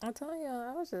 I'm telling y'all,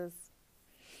 I was just,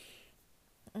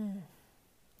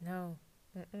 no.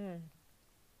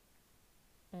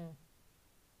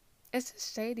 It's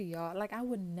just shady, y'all. Like, I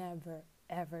would never,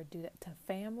 ever do that to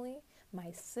family.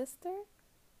 My sister,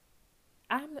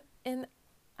 and I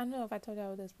don't know if I told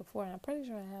y'all this before, and I'm pretty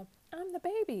sure I have. I'm the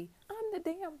baby. I'm the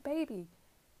damn baby.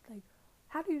 Like,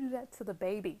 how do you do that to the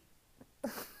baby?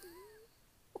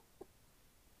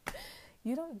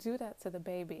 You don't do that to the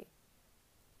baby.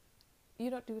 You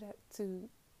don't do that to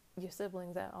your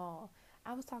siblings at all.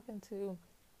 I was talking to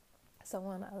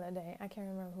someone the other day. I can't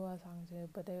remember who I was talking to,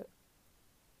 but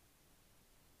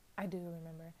I do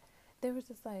remember. They was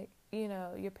just like, you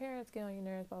know, your parents get on your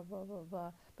nerves, blah, blah, blah,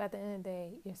 blah. But at the end of the day,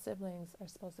 your siblings are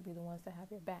supposed to be the ones that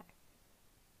have your back.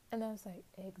 And I was like,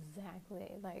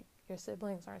 exactly. Like, your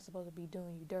siblings aren't supposed to be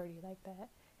doing you dirty like that.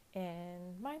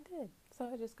 And mine did. So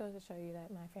it just goes to show you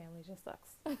that my family just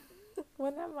sucks.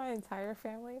 Well, not my entire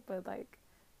family, but like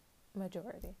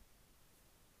majority.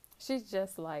 She's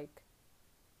just like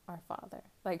our father.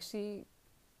 Like she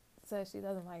says she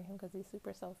doesn't like him because he's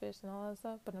super selfish and all that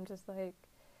stuff, but I'm just like,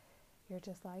 you're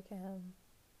just like him.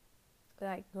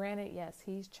 Like, granted, yes,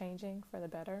 he's changing for the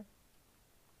better,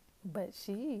 but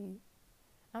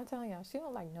I'm telling y'all, she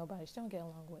don't like nobody. She don't get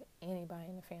along with anybody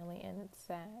in the family, and it's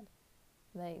sad.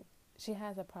 Like, she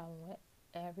has a problem with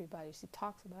everybody. She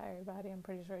talks about everybody. I'm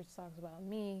pretty sure she talks about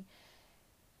me.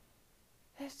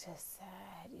 It's just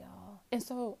sad, y'all. And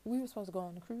so we were supposed to go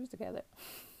on the cruise together.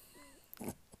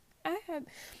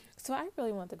 I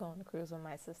really wanted to go on the cruise with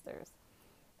my sisters.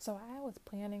 So I was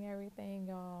planning everything,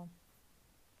 y'all.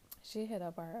 She hit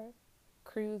up our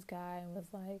cruise guy and was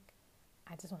like,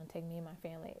 I just want to take me and my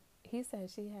family. He said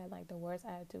she had like the worst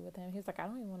attitude with him. He's like, I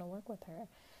don't even want to work with her.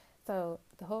 So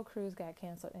the whole cruise got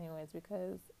canceled anyways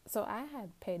so I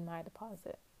had paid my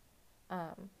deposit.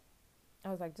 I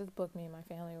was like, just book me and my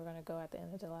family. We're going to go at the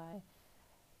end of July.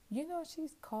 You know,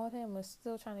 she's called him, was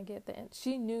still trying to get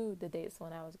she knew the dates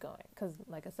when I was going. Because,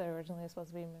 like I said, originally it was supposed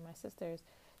to be me and my sisters.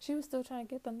 She was still trying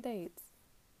to get them dates.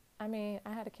 I mean,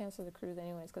 I had to cancel the cruise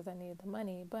anyways because I needed the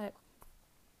money. But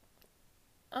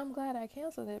I'm glad I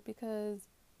canceled it because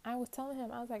I was telling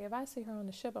him, I was like, if I see her on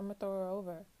the ship, I'm going to throw her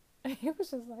over. And he was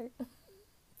just like,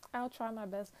 I'll try my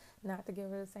best not to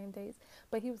give her the same dates.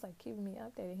 But he was like keeping me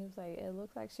updated. He was like, it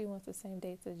looks like she wants the same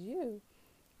dates as you.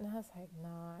 And I was like, no,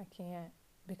 I can't.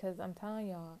 Because I'm telling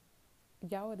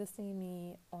y'all would have seen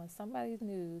me on somebody's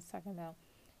news talking about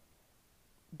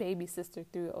baby sister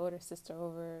threw older sister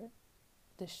over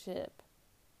the ship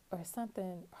or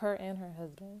something, her and her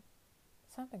husband.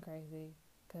 Something crazy.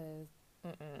 Because,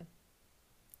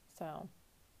 So,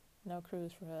 no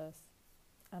cruise for us.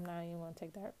 I'm not even going to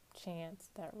take that chance,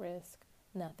 that risk,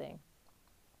 nothing.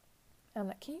 I'm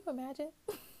like, can you imagine?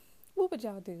 What would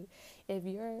y'all do if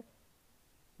your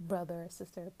brother or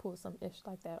sister pull some ish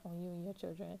like that on you and your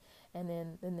children, and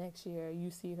then the next year you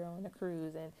see her on a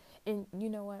cruise, and you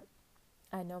know what,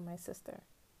 I know my sister,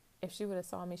 if she would have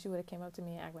saw me, she would have came up to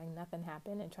me and act like nothing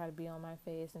happened and try to be on my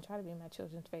face and try to be in my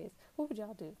children's face. What would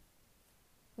y'all do?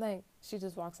 Like, she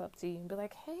just walks up to you and be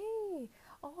like, hey,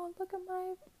 oh, look at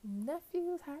my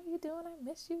nephews, how are you doing, I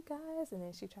miss you guys, and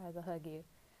then she tries to hug you.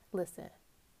 Listen,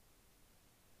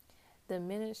 the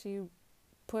minute she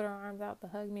put her arms out to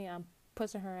hug me, I'm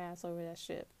pushing her ass over that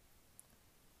ship.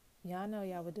 Y'all know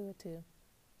y'all would do it too.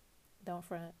 Don't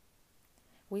front.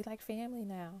 We like family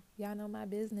now. Y'all know my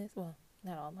business. Well,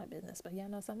 not all my business, but y'all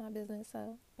know some of my business.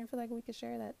 So I feel like we could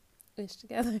share that ish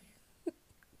together. Y'all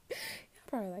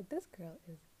probably like, this girl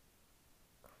is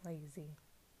crazy.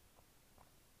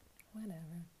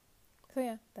 Whatever. So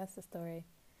yeah, that's the story.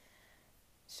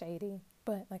 Shady.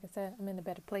 But like I said, I'm in a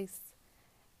better place.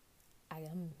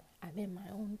 I'm in my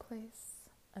own place.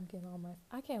 I'm getting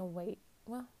I can't wait.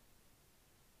 Well,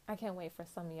 I can't wait for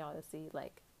some of y'all to see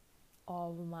like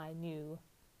all of my new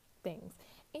things.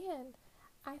 And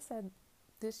I said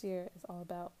this year is all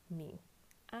about me.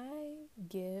 I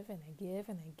give and I give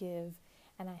and I give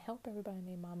and I help everybody and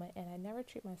their mama, and I never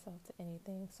treat myself to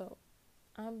anything. So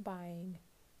I'm buying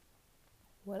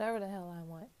whatever the hell I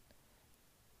want.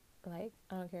 Like,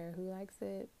 I don't care who likes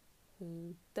it,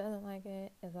 who doesn't like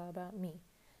it. It's all about me.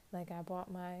 Like, I bought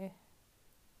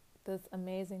this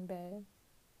amazing bed.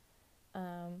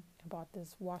 I bought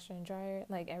this washer and dryer.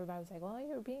 Like, everybody was like, well,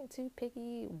 you're being too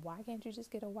picky. Why can't you just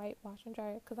get a white washer and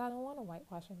dryer? Because I don't want a white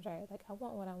washer and dryer. Like, I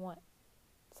want what I want.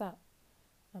 So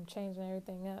I'm changing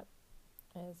everything up.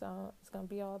 And it's going to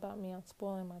be all about me. I'm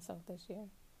spoiling myself this year.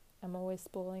 I'm always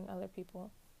spoiling other people.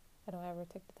 I don't ever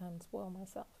take the time to spoil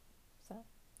myself. So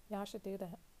y'all should do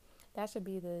that. That should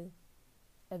be the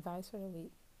advice for the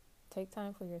week. Take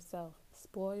time for yourself.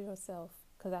 Spoil yourself.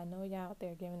 Because I know y'all out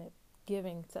there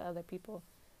giving to other people.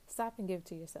 Stop and give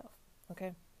to yourself.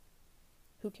 Okay?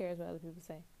 Who cares what other people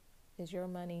say? It's your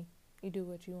money. You do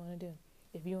what you want to do.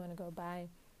 If you want to go buy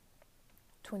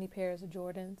 20 pairs of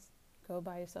Jordans, go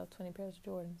buy yourself 20 pairs of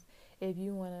Jordans. If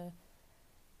you want to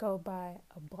go buy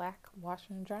a black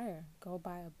washer and dryer, go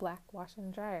buy a black washer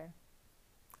and dryer.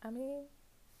 I mean,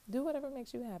 do whatever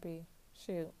makes you happy.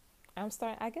 Shoot.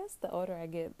 I guess the older I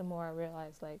get, the more I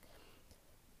realize, like,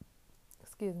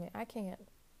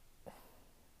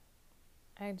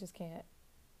 I just can't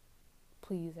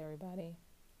please everybody.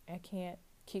 I can't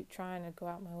keep trying to go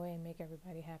out my way and make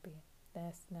everybody happy.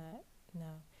 No.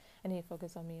 I need to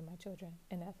focus on me and my children,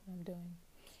 and that's what I'm doing.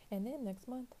 And then next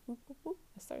month, I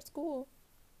start school.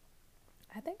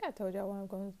 I think I told y'all what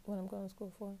I'm going to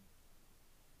school for.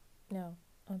 No,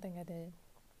 I don't think I did.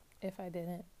 If I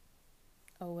didn't,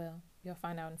 oh well. You'll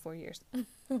find out in 4 years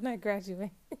when I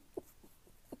graduate.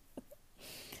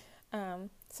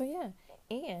 So yeah,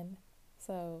 and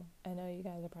so I know you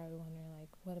guys are probably wondering, like,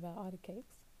 what about Audie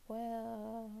Cakes?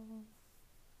 Well,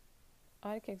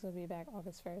 Audie Cakes will be back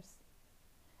August 1st.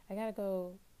 I gotta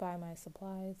go buy my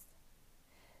supplies.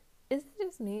 Is it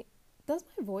just me? Does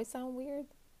my voice sound weird?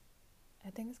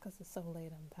 I think it's because it's so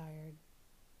late, I'm tired.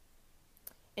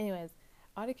 Anyways,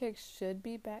 Audie Cakes should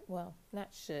be back. Well,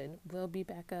 not should. Will be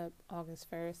back up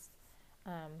August 1st.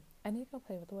 I need to go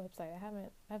play with the website.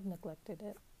 I've neglected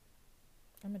it.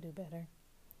 I'm going to do better.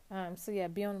 So yeah,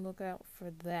 be on the lookout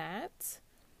for that.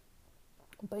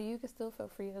 But you can still feel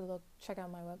free to check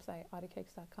out my website,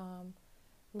 audiecakes.com.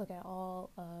 Look at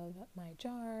all of my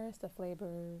jars, the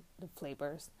flavors, the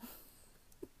flavors.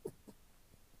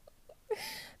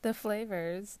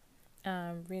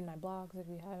 Read my blogs if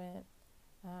you haven't.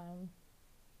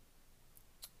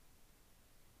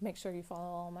 Make sure you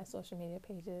follow all my social media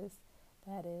pages.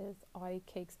 That is Audie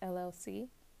Cakes LLC.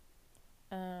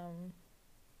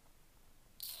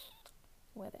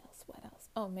 What else?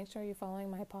 Oh, make sure you're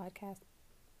following my podcast.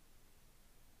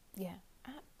 Yeah.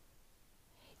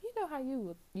 You know how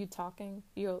you talking,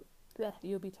 you'll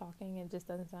be talking and it just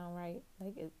doesn't sound right.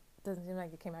 Like, it doesn't seem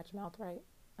like it came out your mouth right.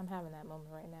 I'm having that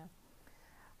moment right now.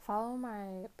 Follow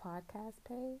my podcast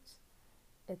page.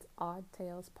 It's Odd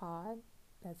Tales Pod.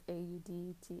 That's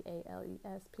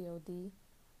AUDTALESPOD.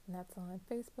 And that's on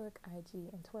Facebook, IG,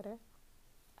 and Twitter.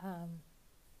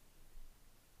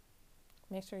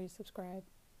 Make sure you subscribe.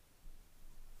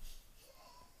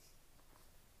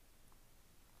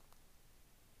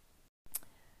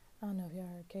 I don't know if y'all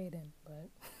heard Caden,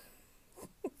 but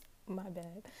my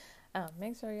bad.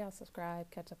 Make sure y'all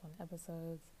subscribe, catch up on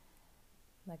episodes.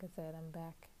 Like I said, I'm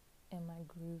back in my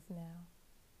groove now.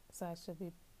 So I should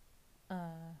be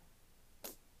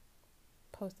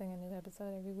posting a new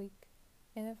episode every week.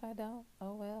 And if I don't,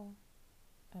 oh well.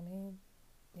 I mean,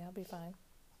 y'all be fine.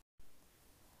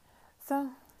 So,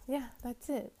 yeah, that's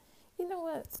it. You know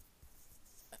what?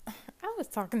 I was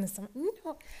talking to someone. You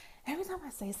know, every time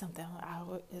I say something,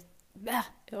 it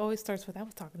always starts with I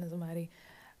was talking to somebody.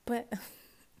 But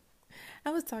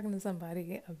I was talking to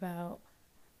somebody about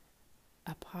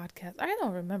a podcast. I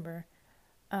don't remember.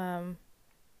 And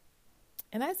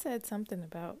I said something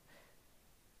about,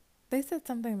 they said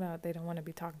something about they don't want to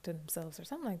be talking to themselves or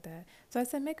something like that. So I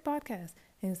said, make a podcast.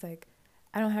 And he's like,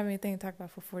 I don't have anything to talk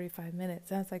about for 45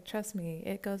 minutes. And I was like, trust me,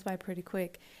 it goes by pretty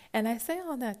quick. And I say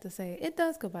all that to say, it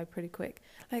does go by pretty quick.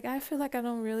 Like, I feel like I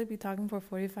don't really be talking for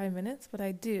 45 minutes, but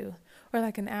I do. Or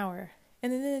like an hour.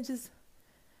 And then it just,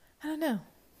 I don't know.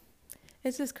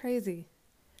 It's just crazy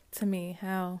to me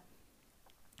how,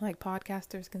 like,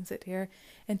 podcasters can sit here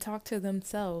and talk to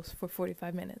themselves for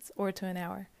 45 minutes or to an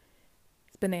hour.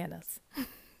 It's bananas.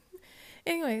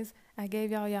 Anyways, I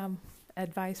gave y'all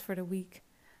advice for the week.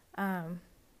 I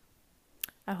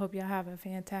hope y'all have a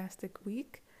fantastic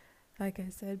week. Like I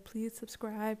said, please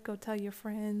subscribe. Go tell your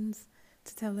friends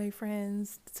to tell their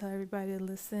friends, to tell everybody to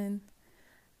listen.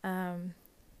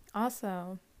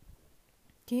 Also,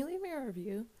 can you leave me a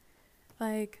review?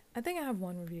 Like, I think I have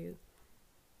one review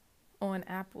on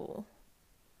Apple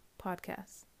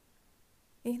Podcasts.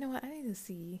 And you know what? I need to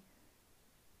see.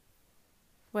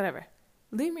 Whatever.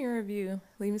 Leave me a review.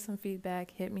 Leave me some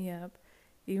feedback. Hit me up.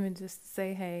 Even just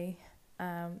say hey.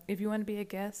 If you want to be a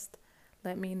guest,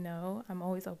 let me know. I'm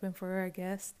always open for a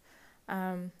guest.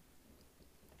 And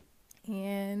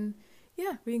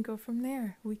yeah, we can go from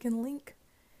there. We can link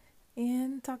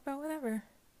and talk about whatever.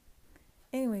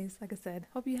 Anyways, like I said,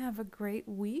 hope you have a great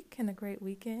week and a great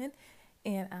weekend.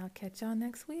 And I'll catch y'all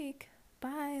next week.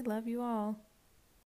 Bye. Love you all.